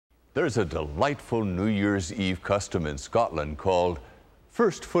There's a delightful New Year's Eve custom in Scotland called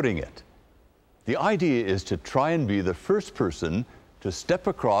first footing it. The idea is to try and be the first person to step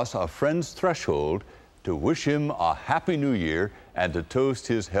across a friend's threshold to wish him a Happy New Year and to toast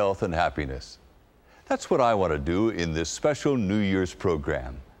his health and happiness. That's what I want to do in this special New Year's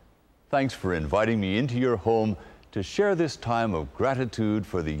program. Thanks for inviting me into your home to share this time of gratitude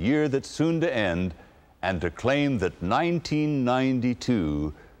for the year that's soon to end and to claim that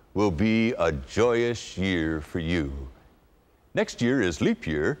 1992 will be a joyous year for you. Next year is leap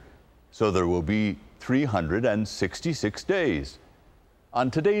year, so there will be 366 days.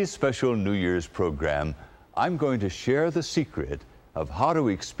 On today's special New Year's program, I'm going to share the secret of how to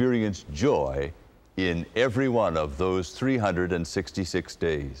experience joy in every one of those 366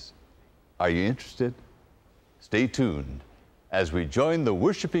 days. Are you interested? Stay tuned as we join the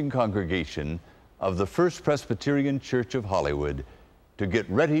worshiping congregation of the First Presbyterian Church of Hollywood to get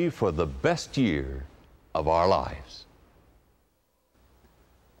ready for the best year of our lives.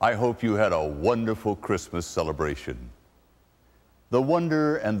 I hope you had a wonderful Christmas celebration. The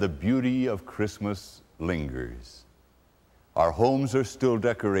wonder and the beauty of Christmas lingers. Our homes are still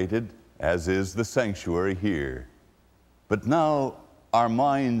decorated, as is the sanctuary here. But now our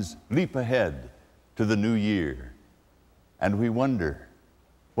minds leap ahead to the new year, and we wonder,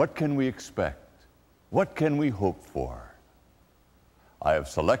 what can we expect? What can we hope for? I have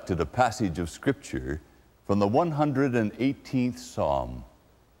selected a passage of Scripture from the 118th Psalm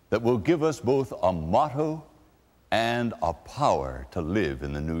that will give us both a motto and a power to live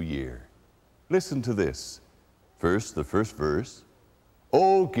in the new year. Listen to this. First, the first verse.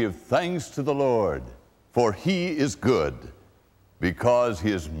 Oh, give thanks to the Lord, for he is good, because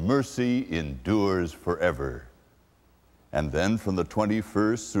his mercy endures forever. And then from the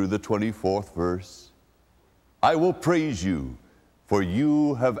 21st through the 24th verse, I will praise you, for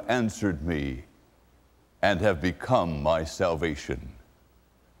you have answered me and have become my salvation.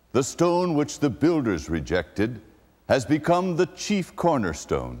 The stone which the builders rejected has become the chief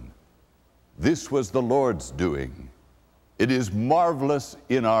cornerstone. This was the Lord's doing. It is marvelous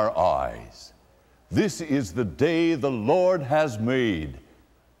in our eyes. This is the day the Lord has made.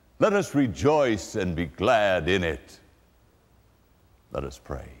 Let us rejoice and be glad in it. Let us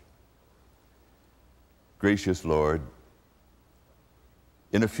pray. Gracious Lord,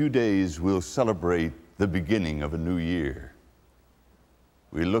 in a few days we'll celebrate the beginning of a new year.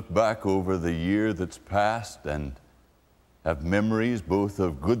 We look back over the year that's passed and have memories both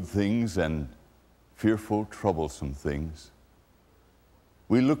of good things and fearful, troublesome things.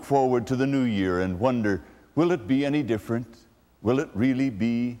 We look forward to the new year and wonder, will it be any different? Will it really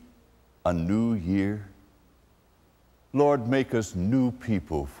be a new year? Lord, make us new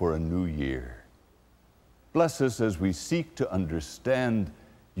people for a new year. Bless us as we seek to understand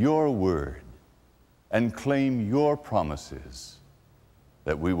your word and claim your promises,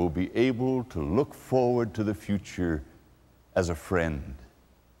 that we will be able to look forward to the future as a friend.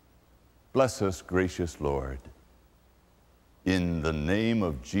 Bless us, gracious Lord. In the name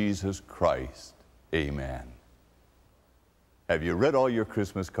of Jesus Christ, amen. Have you read all your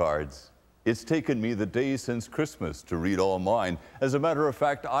Christmas cards? It's taken me the days since Christmas to read all mine. As a matter of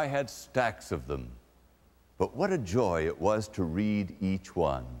fact, I had stacks of them. But what a joy it was to read each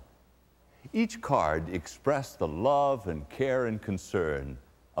one. Each card expressed the love and care and concern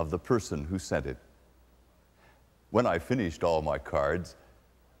of the person who sent it. When I finished all my cards,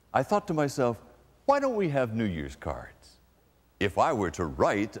 I thought to myself, why don't we have New Year's cards? If I were to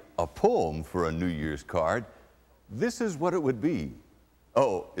write a poem for a New Year's card, this is what it would be.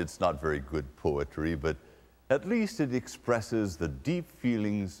 Oh, it's not very good poetry, but at least it expresses the deep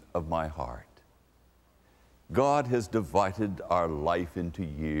feelings of my heart. God has divided our life into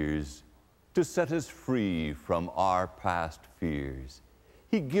years to set us free from our past fears.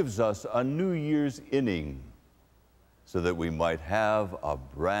 He gives us a New Year's inning so that we might have a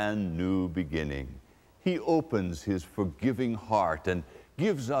brand new beginning. He opens his forgiving heart and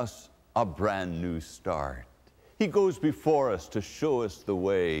gives us a brand new start. He goes before us to show us the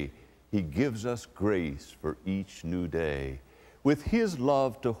way. He gives us grace for each new day. With his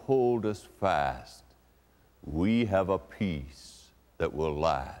love to hold us fast, we have a peace that will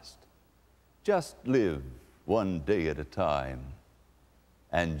last. Just live one day at a time,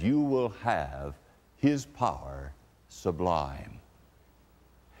 and you will have his power sublime.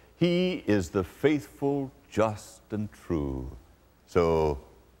 He is the faithful, just, and true. So,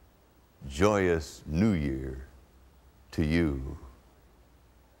 joyous New Year to you.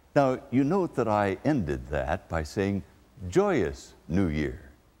 Now, you note that I ended that by saying joyous New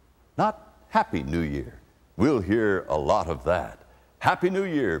Year, not Happy New Year. We'll hear a lot of that. Happy New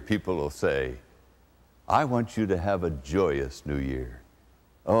Year, people will say. I want you to have a joyous New Year.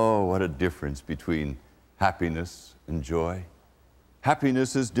 Oh, what a difference between happiness and joy.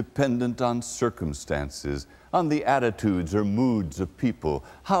 Happiness is dependent on circumstances, on the attitudes or moods of people,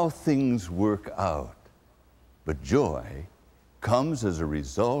 how things work out. But joy comes as a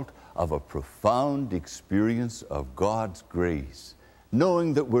result of a profound experience of God's grace,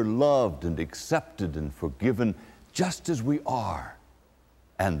 knowing that we're loved and accepted and forgiven just as we are.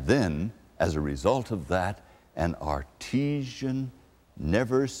 And then, as a result of that, an artesian,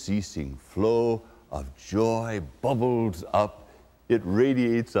 never-ceasing flow of joy bubbles up. It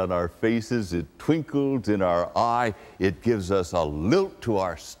radiates on our faces, it twinkles in our eye, it gives us a lilt to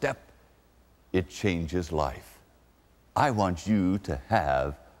our step, it changes life. I want you to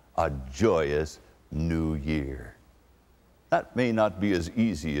have a joyous New Year. That may not be as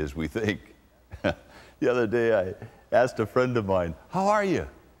easy as we think. The other day I asked a friend of mine, "How are you?"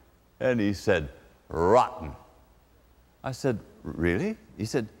 And he said, "Rotten." I said, "Really?" He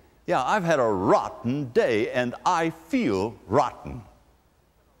said, "Yeah, I've had a rotten day and I feel rotten."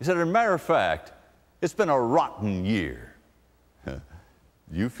 He said, "As a matter of fact, it's been a rotten year." Do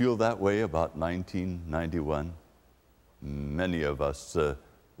you feel that way about 1991? Many of us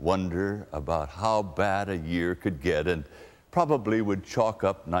wonder about how bad a year could get and probably would chalk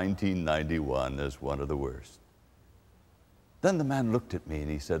up 1991 as one of the worst. Then the man looked at me and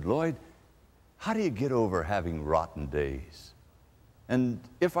he said, "Lloyd, how do you get over having rotten days? And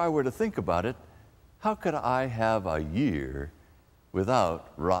if I were to think about it, how could I have a year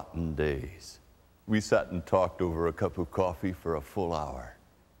without rotten days?" We sat and talked over a cup of coffee for a full hour.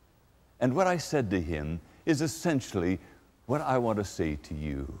 And what I said to him is essentially what I want to say to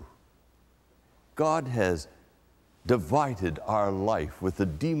you. God has divided our life with the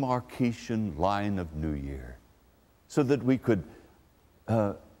demarcation line of New Year so that we could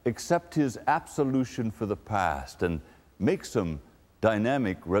accept His absolution for the past and make some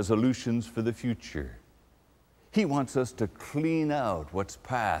dynamic resolutions for the future. He wants us to clean out what's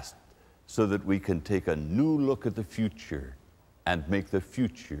past so that we can take a new look at the future and make the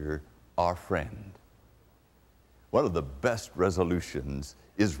future our friend. One of the best resolutions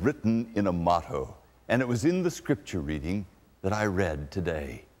is written in a motto, and it was in the scripture reading that I read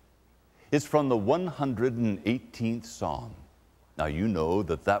today. It's from the 118th Psalm. Now you know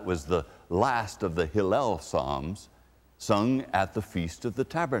that that was the last of the Hallel Psalms sung at the Feast of the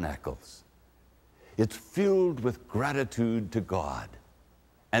Tabernacles. It's filled with gratitude to God,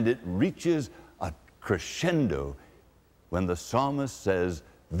 and it reaches a crescendo when the psalmist says,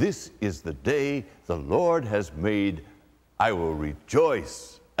 "This is the day the Lord has made. I will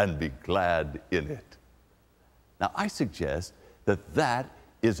rejoice and be glad in it." Now, I suggest that that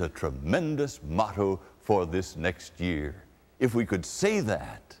is a tremendous motto for this next year. If we could say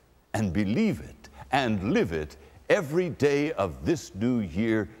that and believe it and live it every day of this new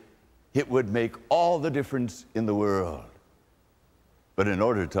year, it would make all the difference in the world. But in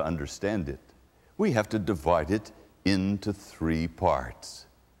order to understand it, we have to divide it into three parts.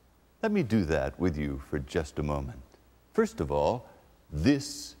 Let me do that with you for just a moment. First of all,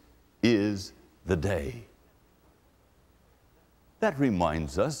 this is the day. That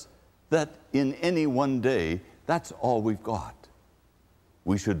reminds us that in any one day, that's all we've got.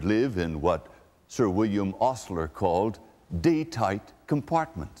 We should live in what Sir William Osler called day-tight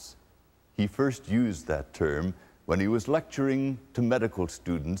compartments. He first used that term when he was lecturing to medical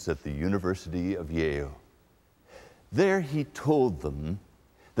students at the University of Yale. There he told them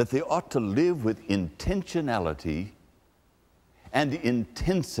that they ought to live with intentionality and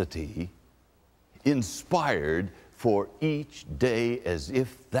intensity, inspired for each day as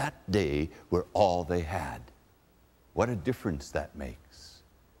if that day were all they had. What a difference that makes.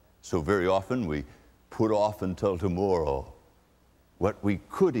 So very often we put off until tomorrow what we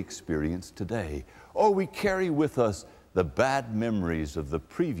could experience today, or we carry with us the bad memories of the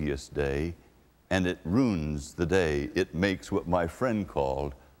previous day, and it ruins the day. It makes what my friend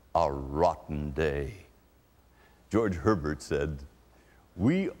called a rotten day. George Herbert said,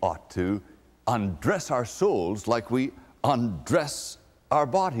 "We ought to undress our souls like we undress our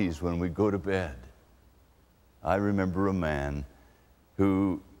bodies when we go to bed." I remember a man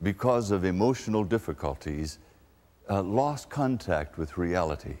who, because of emotional difficulties, lost contact with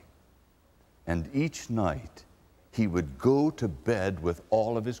reality. And each night, he would go to bed with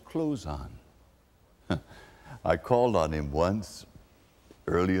all of his clothes on. I called on him once,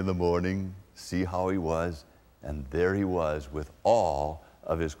 early in the morning, see how he was, and there he was with all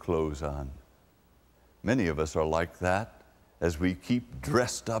of his clothes on. Many of us are like that as we keep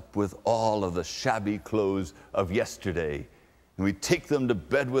dressed up with all of the shabby clothes of yesterday. And we take them to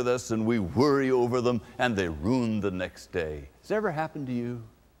bed with us and we worry over them and they ruin the next day. Has it ever happened to you?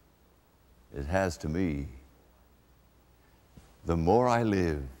 It has to me. The more I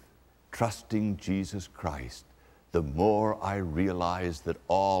live trusting Jesus Christ, the more I realize that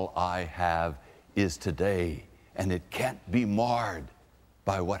all I have is today, and it can't be marred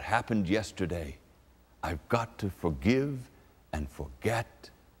by what happened yesterday. I've got to forgive and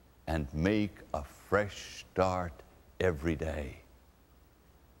forget and make a fresh start every day.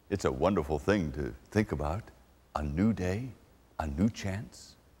 It's a wonderful thing to think about, a new day, a new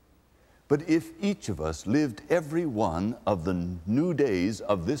chance. But if each of us lived every one of the new days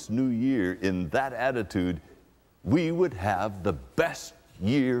of this new year in that attitude, we would have the best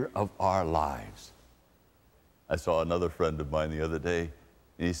year of our lives. I saw another friend of mine the other day,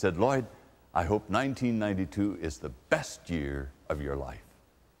 and he said, "Lloyd, I hope 1992 is the best year of your life."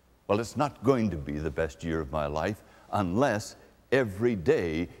 Well, it's not going to be the best year of my life unless every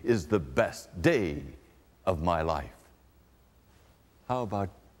day is the best day of my life. How about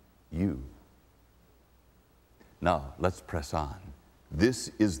you? Now, let's press on. This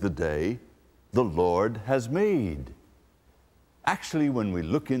is the day the Lord has made. Actually, when we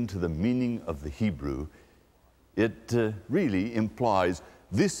look into the meaning of the Hebrew, it really implies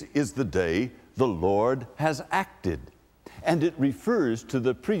this is the day the Lord has acted. And it refers to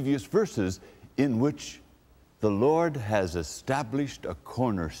the previous verses in which the Lord has established a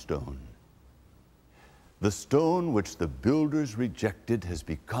cornerstone. The stone which the builders rejected has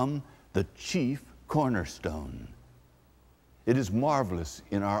become the chief cornerstone. It is marvelous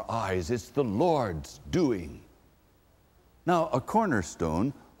in our eyes. It's the Lord's doing. Now, a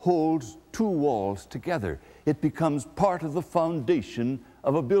cornerstone holds two walls together. It becomes part of the foundation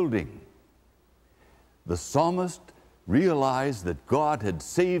of a building. The psalmist realized that God had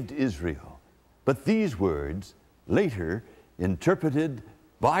saved Israel, but these words, later interpreted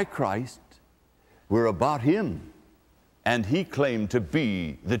by Christ, were about him, and he claimed to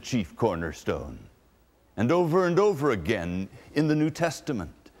be the chief cornerstone. And over again in the New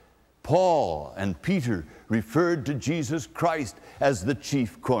Testament, Paul and Peter referred to Jesus Christ as the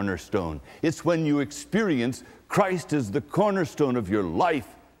chief cornerstone. It's when you experience Christ as the cornerstone of your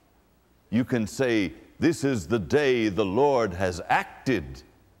life, you can say, this is the day the Lord has acted.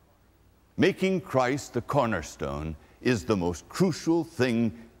 Making Christ the cornerstone is the most crucial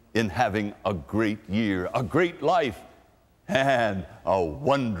thing in having a great year, a great life, and a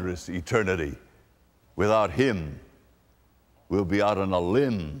wondrous eternity. Without him, we'll be out on a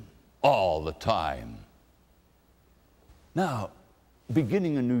limb all the time. Now,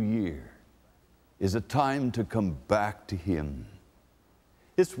 beginning a new year is a time to come back to him.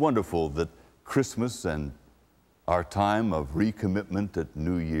 It's wonderful that Christmas and our time of recommitment at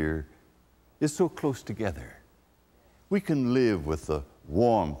New Year is so close together. We can live with the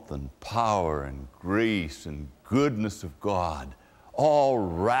warmth and power and grace and goodness of God all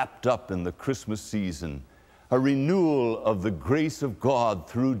wrapped up in the Christmas season, a renewal of the grace of God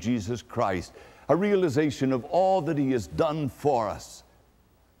through Jesus Christ, a realization of all that he has done for us.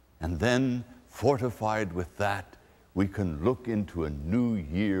 And then, fortified with that, we can look into a new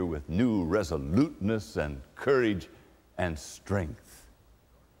year with new resoluteness and courage and strength.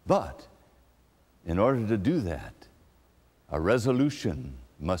 But in order to do that, a resolution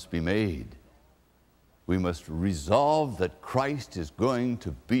must be made. We must resolve that Christ is going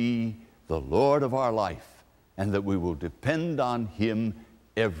to be the Lord of our life and that we will depend on him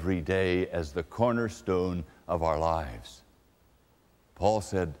every day as the cornerstone of our lives. Paul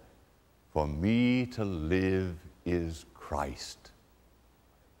said, "For me to live is Christ."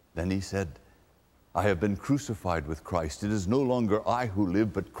 Then he said, "I have been crucified with Christ. It is no longer I who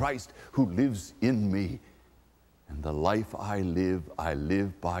live, but Christ who lives in me. And the life I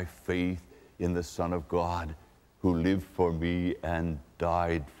live by faith in the Son of God, who lived for me and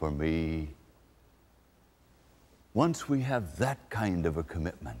died for me." Once we have that kind of a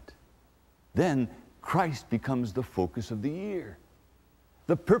commitment, then Christ becomes the focus of the year.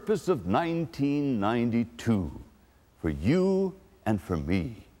 The purpose of 1992 for you and for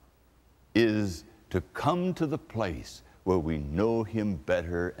me is to come to the place where we know him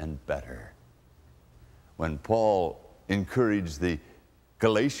better and better. When Paul encouraged the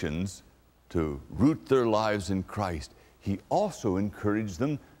Galatians to root their lives in Christ, he also encouraged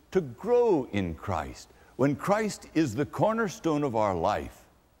them to grow in Christ. When Christ is the cornerstone of our life,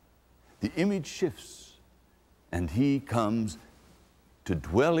 the image shifts and he comes to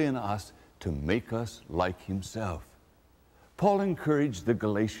dwell in us to make us like himself. Paul encouraged the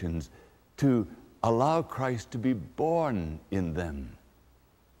Galatians to allow Christ to be born in them.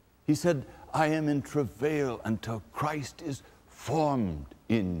 He said, "I am in travail until Christ is formed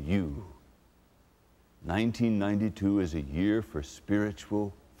in you. 1992 is a year for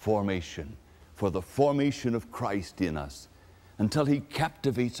spiritual formation, for the formation of Christ in us, until He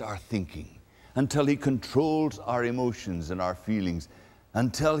captivates our thinking, until He controls our emotions and our feelings,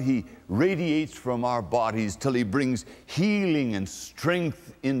 until He radiates from our bodies, till He brings healing and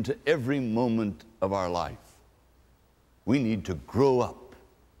strength into every moment of our life. We need to grow up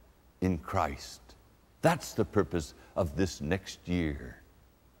in Christ. That's the purpose of this next year.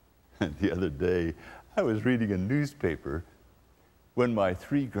 The other day, I was reading a newspaper when my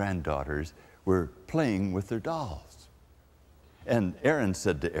 3 granddaughters were playing with their dolls. And Erin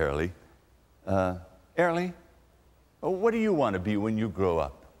said to Early, Early, what do you want to be when you grow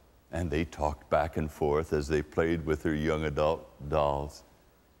up? And they talked back and forth as they played with their young adult dolls.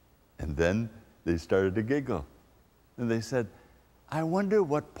 And then they started to giggle. And they said, I wonder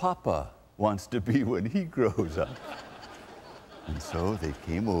what Papa wants to be when he grows up. And so they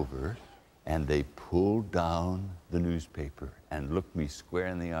came over and they pulled down the newspaper and looked me square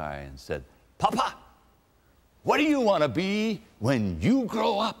in the eye and said, Papa, what do you want to be when you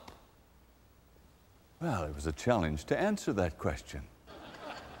grow up? Well, it was a challenge to answer that question.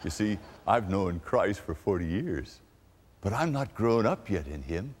 You see, I've known Christ for 40 years, but I'm not grown up yet in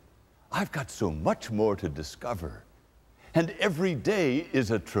Him. I've got so much more to discover. And every day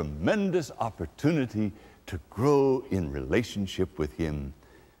is a tremendous opportunity to grow in relationship with Him,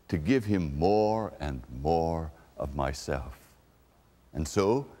 to give Him more and more of myself. And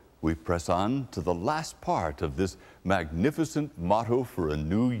so we press on to the last part of this magnificent motto for a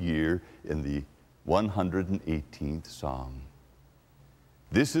new year in the 118th Psalm.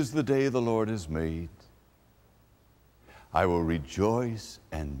 This is the day the Lord has made. I will rejoice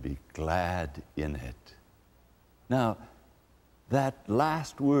and be glad in it. Now, that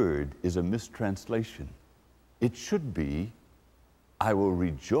last word is a mistranslation. It should be, I will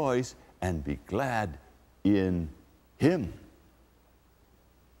rejoice and be glad in Him.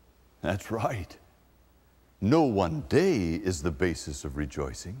 That's right. No one day is the basis of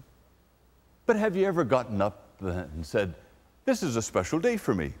rejoicing. But have you ever gotten up and said, this is a special day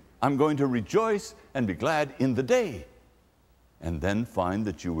for me. I'm going to rejoice and be glad in the day. And then find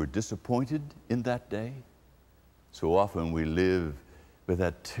that you were disappointed in that day? So often we live with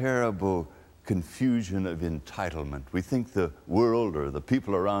that terrible confusion of entitlement. We think the world or the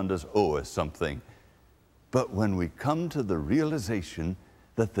people around us owe us something. But when we come to the realization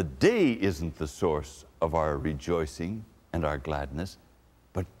that the day isn't the source of our rejoicing and our gladness,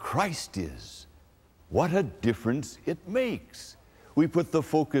 but Christ is, what a difference it makes. We put the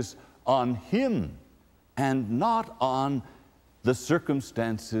focus on Him and not on the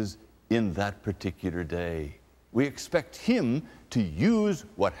circumstances in that particular day. We expect Him to use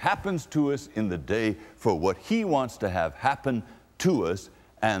what happens to us in the day for what He wants to have happen to us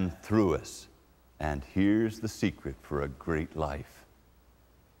and through us. And here's the secret for a great life.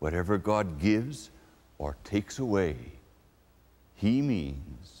 Whatever God gives or takes away, He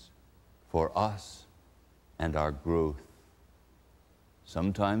means for us and our growth.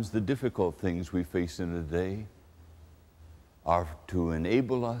 Sometimes the difficult things we face in a day are to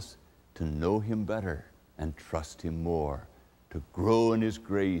enable us to know Him better and trust Him more, to grow in His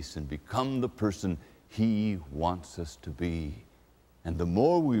grace and become the person He wants us to be. And the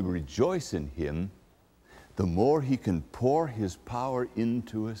more we rejoice in Him, the more He can pour His power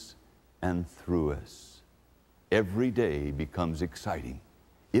into us and through us. Every day becomes exciting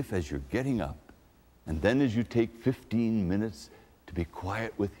if, as you're getting up, and then as you take 15 minutes to be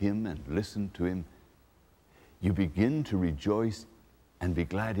quiet with Him and listen to Him, you begin to rejoice and be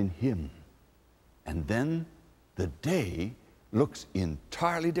glad in Him. And then the day looks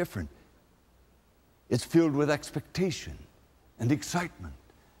entirely different. It's filled with expectation and excitement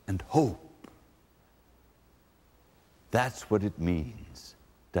and hope. That's what it means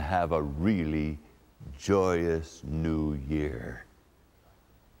to have a really joyous new year.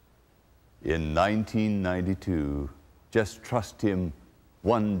 In 1992, just trust Him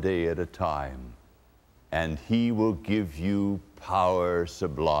one day at a time, and He will give you power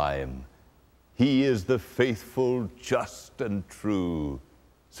sublime. He is the faithful, just, and true.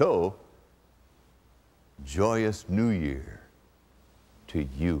 So, joyous New Year to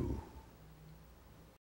you.